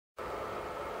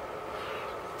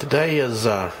Today is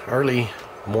early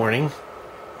morning,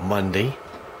 Monday,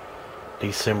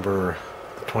 December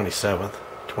 27th,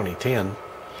 2010.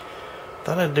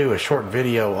 Thought I'd do a short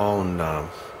video on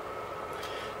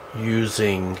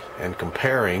using and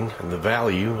comparing the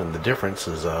value and the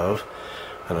differences of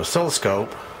an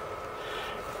oscilloscope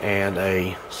and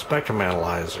a spectrum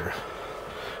analyzer.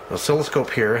 The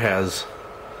oscilloscope here has,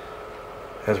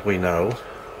 as we know,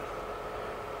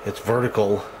 its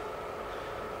vertical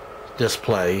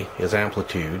display is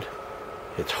amplitude,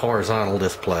 its horizontal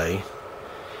display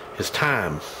is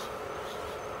time.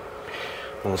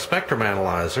 On the spectrum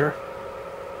analyzer,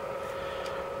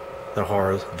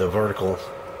 the vertical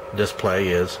display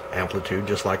is amplitude,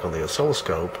 just like on the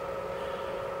oscilloscope,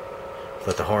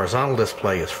 but the horizontal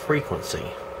display is frequency.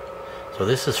 So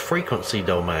this is frequency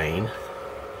domain,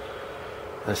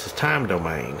 this is time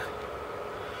domain.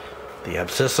 The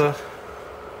abscissa,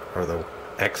 or the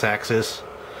x-axis,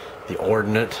 the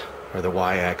ordinate, or the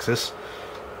y-axis.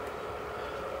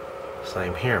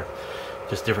 Same here.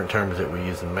 Just different terms that we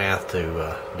use in math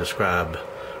to describe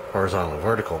horizontal and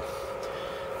vertical.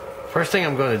 First thing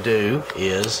I'm going to do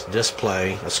is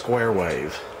display a square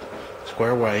wave.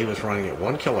 Square wave is running at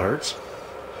 1 kilohertz.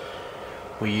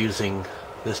 We're using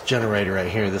this generator right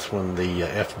here, this one, the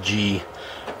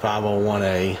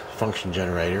FG501A function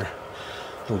generator.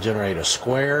 It'll generate a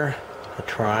square, a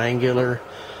triangular,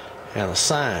 and a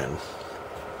sine.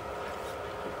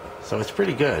 So it's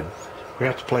pretty good. We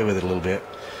have to play with it a little bit.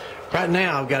 Right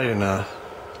now I've got it in a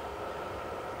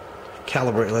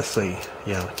calibrated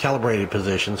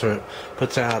position, so it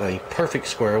puts out a perfect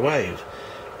square wave.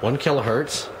 1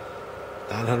 kilohertz,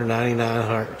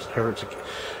 999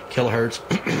 kilohertz.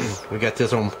 We got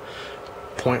this on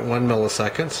 0.1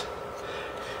 milliseconds,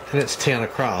 and it's 10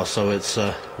 across, so it's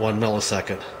 1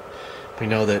 millisecond. We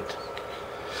know that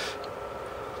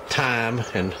time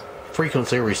and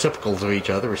frequency are reciprocals of each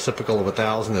other. Reciprocal of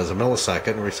 1,000 is a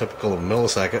millisecond. Reciprocal of a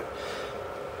millisecond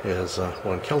is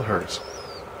 1 kilohertz.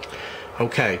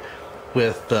 Okay,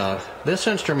 with this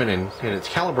instrument in its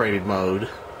calibrated mode,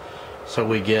 so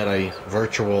we get a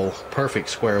virtual perfect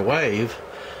square wave,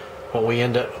 what we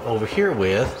end up over here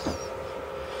with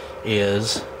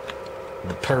is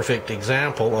the perfect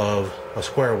example of a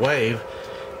square wave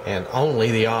and only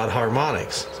the odd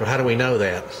harmonics. So how do we know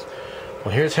that?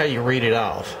 Well, here's how you read it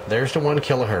off. There's the 1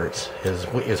 kilohertz.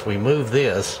 As we move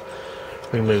this,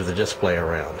 we move the display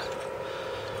around.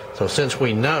 So since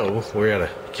we know we're at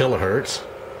a kilohertz,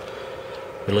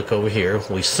 we look over here,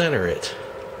 we center it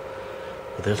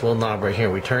with this little knob right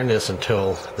here. We turn this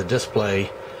until the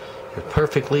display is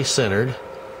perfectly centered.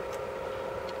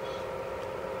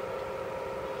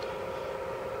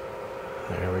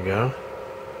 There we go.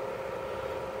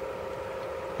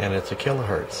 And it's a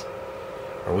kilohertz.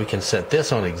 Or we can set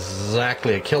this on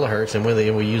exactly a kilohertz, and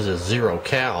then we use a 0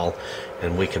 cal,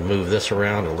 and we can move this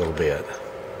around a little bit.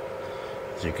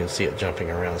 As you can see it jumping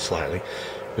around slightly.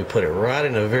 We put it right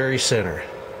in the very center,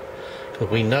 because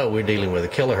we know we're dealing with a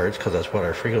kilohertz, because that's what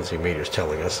our frequency meter is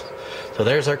telling us. So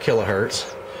there's our kilohertz.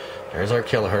 There's our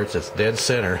kilohertz. It's dead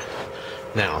center.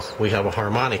 Now we have a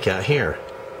harmonic out here.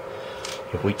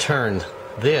 If we turn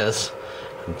this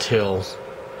until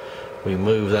we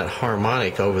move that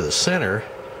harmonic over the center,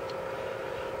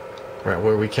 right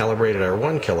where we calibrated our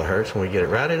 1 kilohertz, and we get it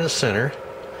right in the center,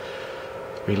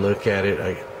 we look at it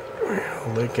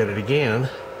again,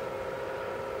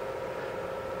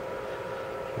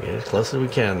 get as close as we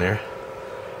can there.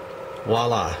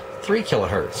 Voila, 3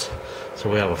 kilohertz. So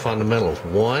we have a fundamental of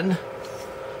 1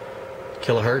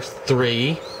 kilohertz,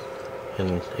 3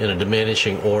 in a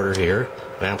diminishing order here,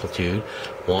 amplitude,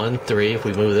 1, 3. If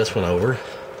we move this one over,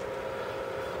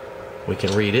 we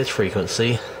can read its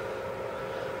frequency.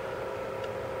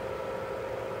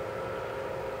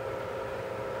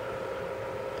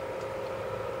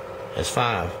 As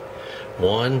 5.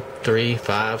 1, 3,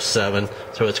 5, 7.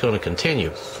 So it's going to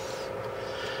continue.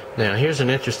 Now here's an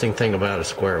interesting thing about a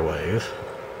square wave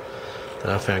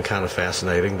that I found kind of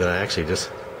fascinating, that I actually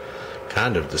just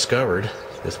kind of discovered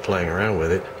just playing around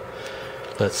with it.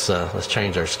 Let's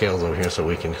change our scales over here so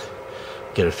we can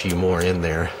get a few more in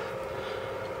there.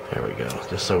 There we go,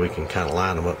 just so we can kind of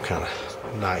line them up kind of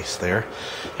nice there.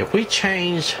 If we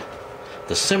change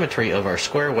the symmetry of our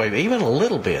square wave even a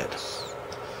little bit,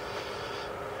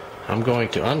 I'm going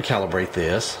to uncalibrate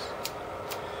this.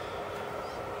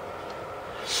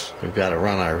 We've got to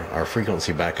run our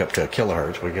frequency back up to a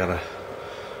kilohertz. We've got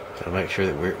to make sure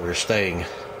that we're staying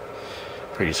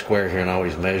pretty square here and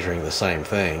always measuring the same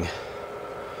thing.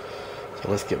 So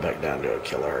let's get back down to a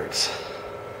kilohertz.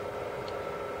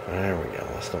 There we go.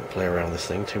 Let's don't play around with this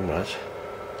thing too much.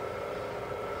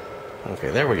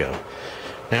 Okay, there we go.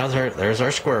 Now there's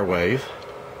our square wave,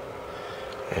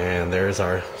 and there's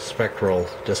our spectral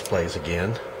displays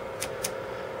again,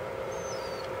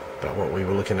 about what we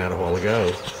were looking at a while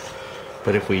ago.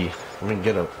 But if we, let me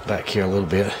get up back here a little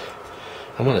bit,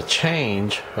 I'm going to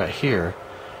change right here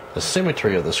the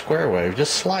symmetry of the square wave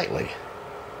just slightly,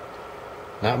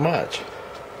 not much,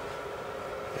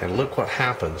 and look what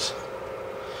happens.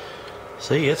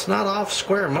 See, it's not off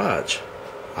square much.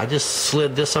 I just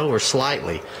slid this over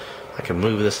slightly. I can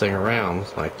move this thing around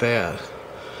like that,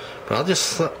 but I'll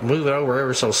just move it over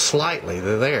ever so slightly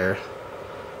to there,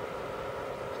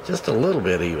 just a little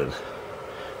bit even.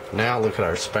 Now look at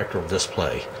our spectral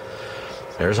display.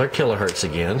 There's our kilohertz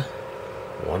again,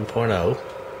 1.0.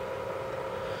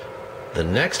 The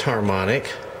next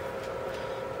harmonic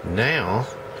now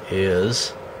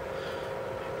is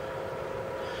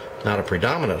not a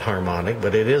predominant harmonic,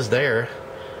 but it is there,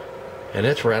 and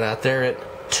it's right out there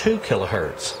at 2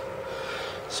 kilohertz.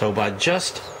 So by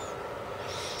just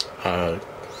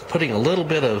putting a little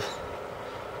bit of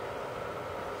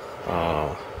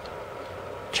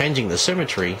changing the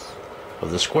symmetry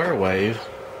of the square wave,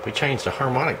 we changed the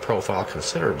harmonic profile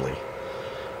considerably.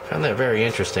 I found that very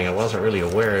interesting. I wasn't really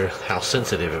aware how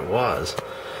sensitive it was.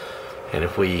 And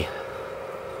if we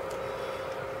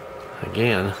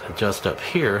again adjust up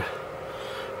here,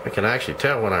 we can actually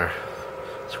tell when our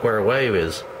square wave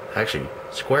is actually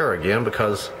square again,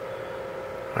 because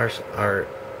our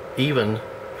even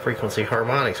frequency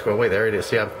harmonics go away. There it is.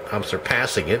 See, I'm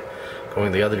surpassing it,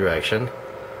 going the other direction.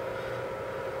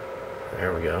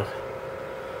 There we go.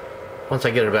 Once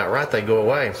I get it about right, they go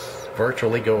away,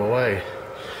 virtually go away,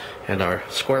 and our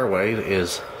square wave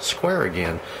is square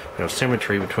again. We have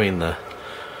symmetry between the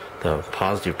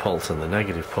positive pulse and the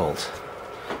negative pulse.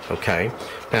 Okay,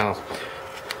 now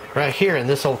right here in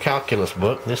this old calculus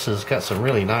book, this has got some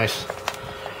really nice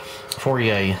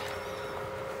Fourier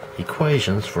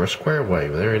equations for a square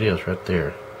wave. There it is right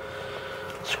there,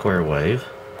 square wave,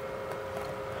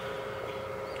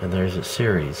 and there's its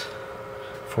series,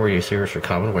 Fourier series for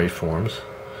common waveforms.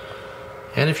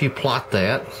 And if you plot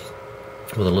that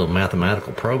with a little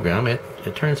mathematical program, it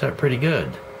turns out pretty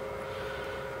good.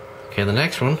 Okay, the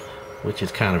next one, which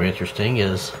is kind of interesting,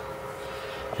 is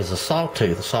a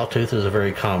sawtooth. The sawtooth is a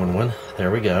very common one.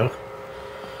 There we go.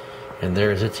 And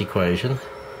there's its equation.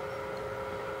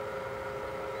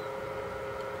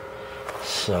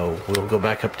 So we'll go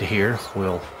back up to here.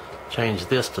 We'll change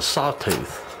this to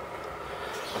sawtooth.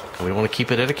 We want to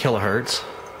keep it at a kilohertz.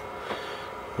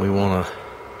 We want to,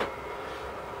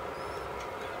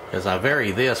 as I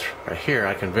vary this right here,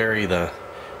 I can vary the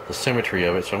symmetry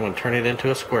of it. So I'm going to turn it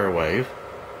into a square wave.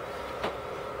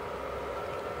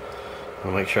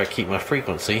 I'll make sure I keep my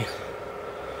frequency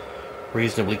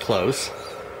reasonably close,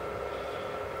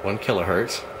 1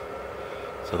 kilohertz,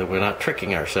 so that we're not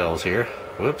tricking ourselves here.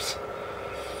 Whoops.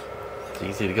 It's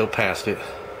easy to go past it.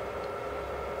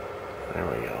 There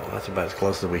we go. That's about as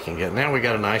close as we can get. Now we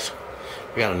got a nice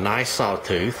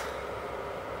sawtooth,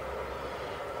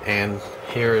 and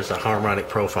here is the harmonic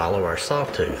profile of our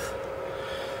sawtooth.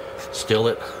 Still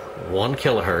at 1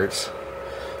 kilohertz,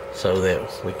 so that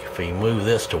if we move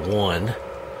this to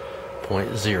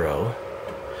 1.0,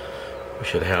 we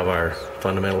should have our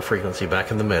fundamental frequency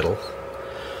back in the middle.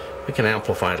 We can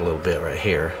amplify it a little bit right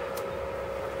here.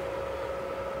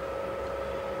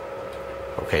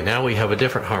 Okay, now we have a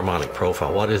different harmonic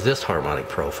profile. What is this harmonic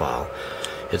profile?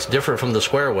 It's different from the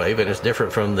square wave, and it's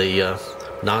different from the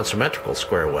non-symmetrical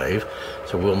square wave.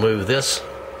 So we'll move this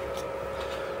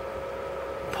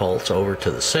pulse over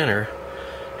to the center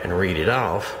and read it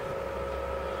off.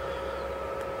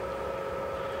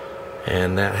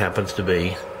 And that happens to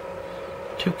be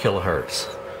 2 kilohertz.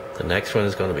 The next one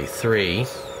is going to be 3.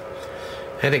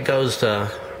 And it goes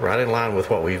right in line with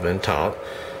what we've been taught.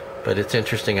 But it's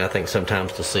interesting, I think,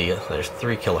 sometimes to see it. There's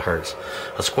 3 kilohertz.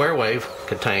 A square wave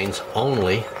contains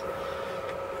only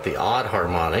the odd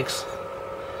harmonics.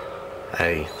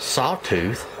 A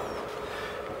sawtooth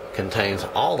contains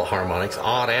all the harmonics,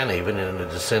 odd and even, in a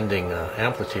descending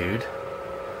amplitude.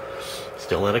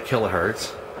 Still at a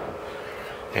kilohertz.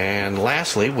 And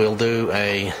lastly, we'll do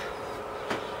a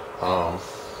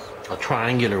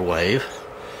triangular wave.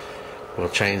 We'll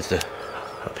change the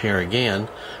up here again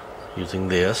using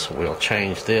this. We'll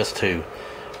change this to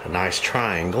a nice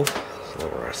triangle.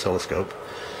 Lower our oscilloscope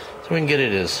so we can get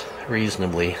it as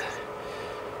reasonably.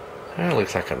 It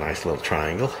looks like a nice little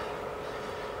triangle.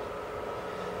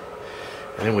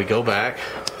 And then we go back.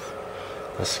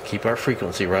 Let's keep our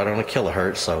frequency right on a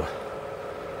kilohertz, so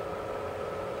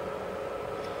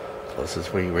close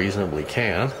as we reasonably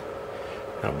can,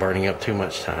 not burning up too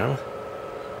much time.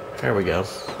 There we go.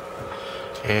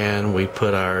 and we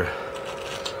put our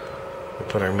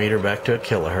meter back to a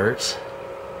kilohertz.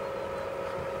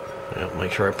 Now,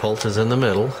 make sure our pulse is in the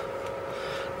middle.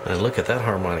 And look at that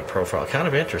harmonic profile. Kind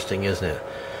of interesting, isn't it?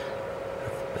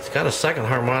 It's got a second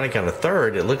harmonic and a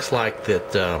third. It looks like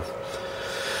that.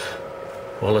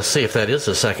 Well, let's see if that is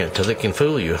the second, because it can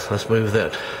fool you. Let's move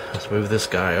that. Let's move this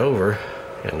guy over,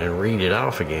 and then read it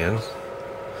off again.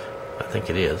 I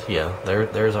think it is. Yeah,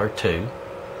 there's our 2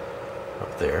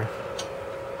 up there.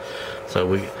 So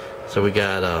we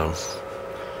got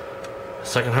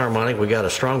second harmonic. We got a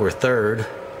stronger third,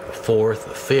 a fourth,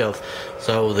 a fifth.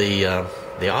 So the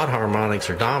odd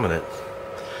harmonics are dominant,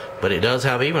 but it does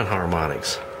have even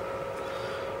harmonics.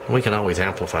 We can always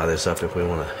amplify this up if we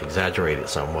want to exaggerate it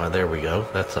somewhat. There we go.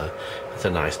 That's a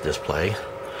nice display.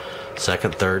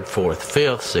 Second, third, fourth,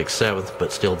 fifth, sixth, seventh,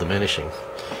 but still diminishing.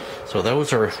 So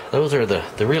those are the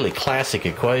really classic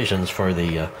equations for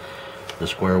the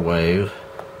square wave.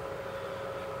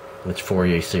 It's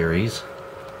Fourier series.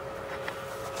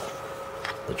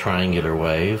 The triangular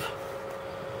wave.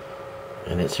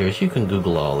 And it's here. You can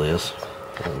Google all this.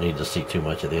 I don't need to see too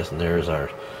much of this. And there's our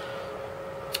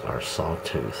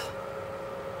sawtooth.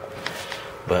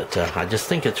 But I just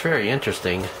think it's very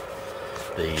interesting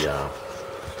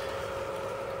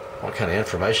what kind of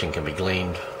information can be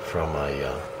gleaned from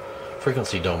a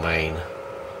frequency domain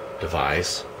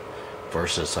device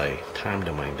versus a time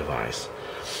domain device.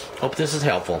 Hope this is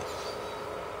helpful.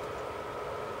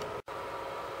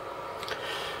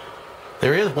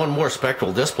 There is one more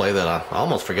spectral display that I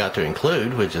almost forgot to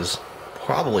include, which is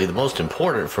probably the most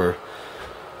important for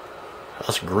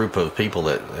us group of people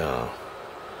that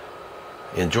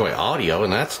enjoy audio,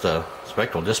 and that's the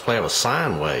spectral display of a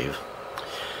sine wave.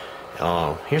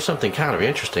 Here's something kind of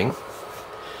interesting.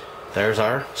 There's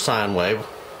our sine wave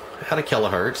at a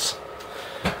kilohertz.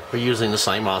 We're using the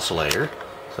same oscillator,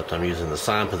 except I'm using the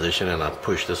sine position, and I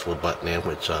push this little button in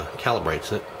which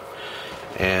calibrates it.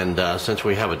 And since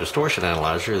we have a distortion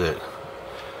analyzer that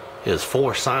is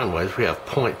 4 sine waves, we have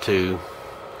about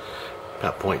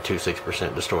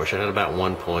 0.26% distortion at about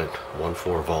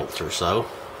 1.14 volts or so.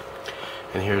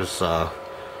 And here's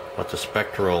what the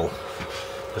spectral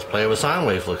display of a sine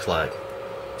wave looks like.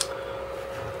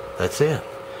 That's it.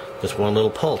 Just one little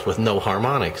pulse with no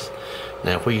harmonics.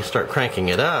 Now if we start cranking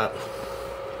it up,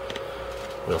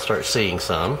 we'll start seeing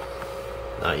some.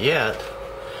 Not yet.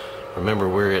 Remember,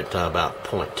 we're at about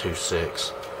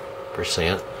 0.26%.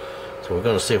 So we're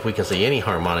going to see if we can see any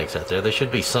harmonics out there. There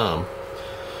should be some.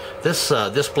 This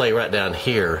display right down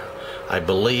here, I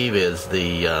believe, is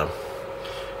the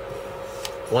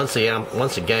once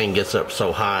the gain gets up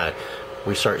so high,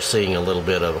 we start seeing a little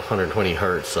bit of 120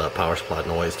 hertz power supply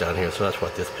noise down here. So that's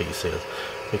what this piece is.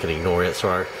 We can ignore it.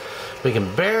 So we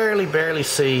can barely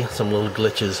see some little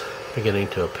glitches beginning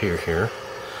to appear here.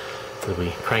 If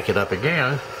we crank it up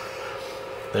again,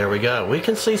 there we go. We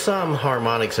can see some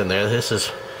harmonics in there. This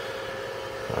is,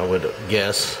 I would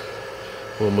guess,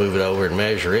 we'll move it over and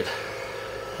measure it.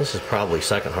 This is probably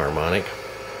second harmonic.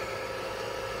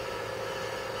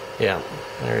 Yeah,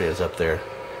 there it is up there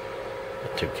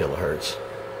at 2 kilohertz.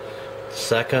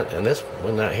 Second, and this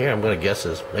one out here I'm going to guess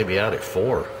is maybe out at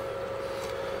 4.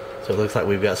 So it looks like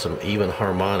we've got some even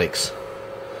harmonics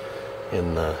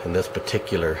in this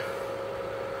particular.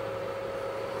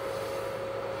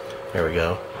 There we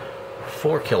go.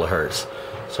 4 kilohertz.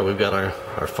 So we've got our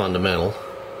fundamental.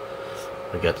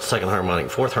 We've got the second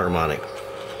harmonic, fourth harmonic,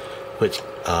 which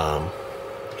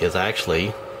is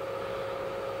actually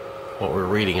what we're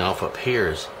reading off up here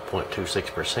is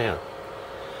 0.26%.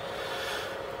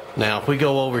 Now if we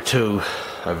go over to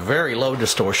a very low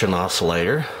distortion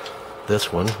oscillator,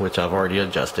 this one, which I've already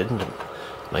adjusted to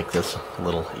make this a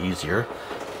little easier,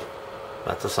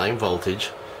 about the same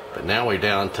voltage, but now we're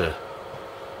down to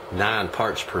 9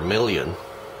 parts per million,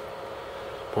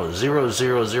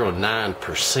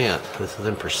 0.0009%. This is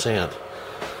in percent.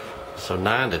 So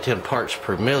 9 to 10 parts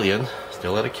per million,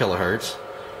 still at a kilohertz.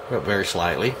 We're up very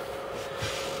slightly.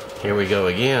 Here we go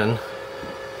again.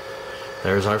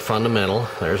 There's our fundamental.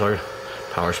 There's our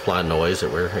power supply noise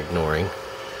that we're ignoring.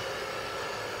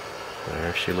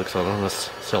 There she looks on the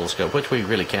oscilloscope, which we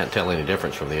really can't tell any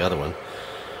difference from the other one.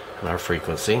 And our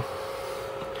frequency.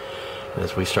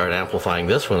 As we start amplifying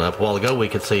this one up, a while ago we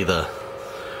could see the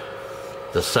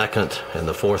second and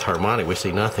the fourth harmonic. We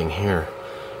see nothing here.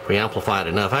 If we amplify it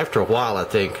enough, after a while, I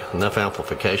think enough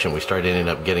amplification, we start ending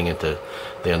up getting into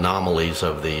the anomalies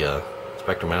of the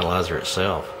spectrum analyzer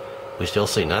itself. We still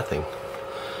see nothing.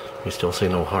 We still see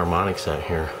no harmonics out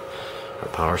here. Our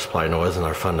power supply noise and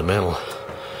our fundamental,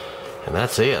 and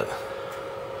that's it.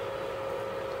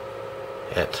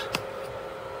 At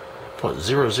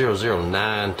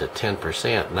 0.0009 to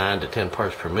 10%, 9 to 10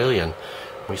 parts per million,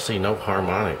 we see no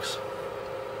harmonics.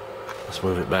 Let's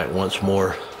move it back once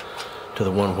more to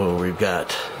the one where we've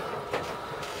got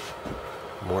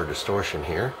more distortion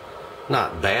here.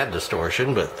 Not bad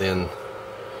distortion, but then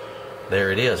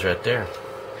there it is right there.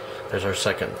 There's our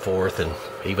second, fourth, and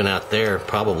even out there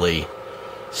probably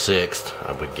sixth,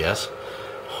 I would guess,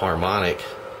 harmonic,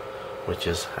 which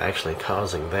is actually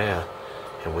causing that.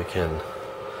 And we can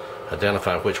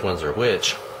identify which ones are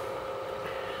which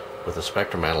with a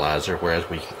spectrum analyzer, whereas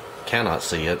we cannot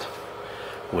see it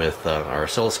with our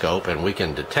oscilloscope. And we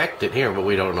can detect it here, but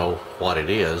we don't know what it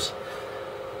is.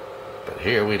 But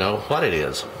here we know what it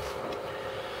is.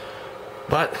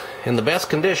 But in the best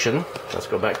condition, let's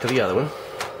go back to the other one.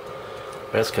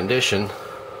 Best condition,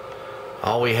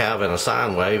 all we have in a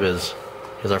sine wave is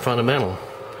our fundamental.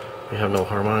 We have no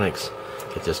harmonics.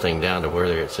 Get this thing down to where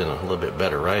it's in a little bit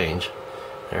better range.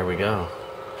 There we go.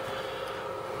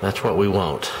 That's what we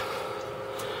want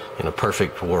in a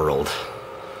perfect world.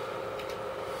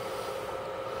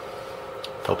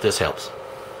 Hope this helps.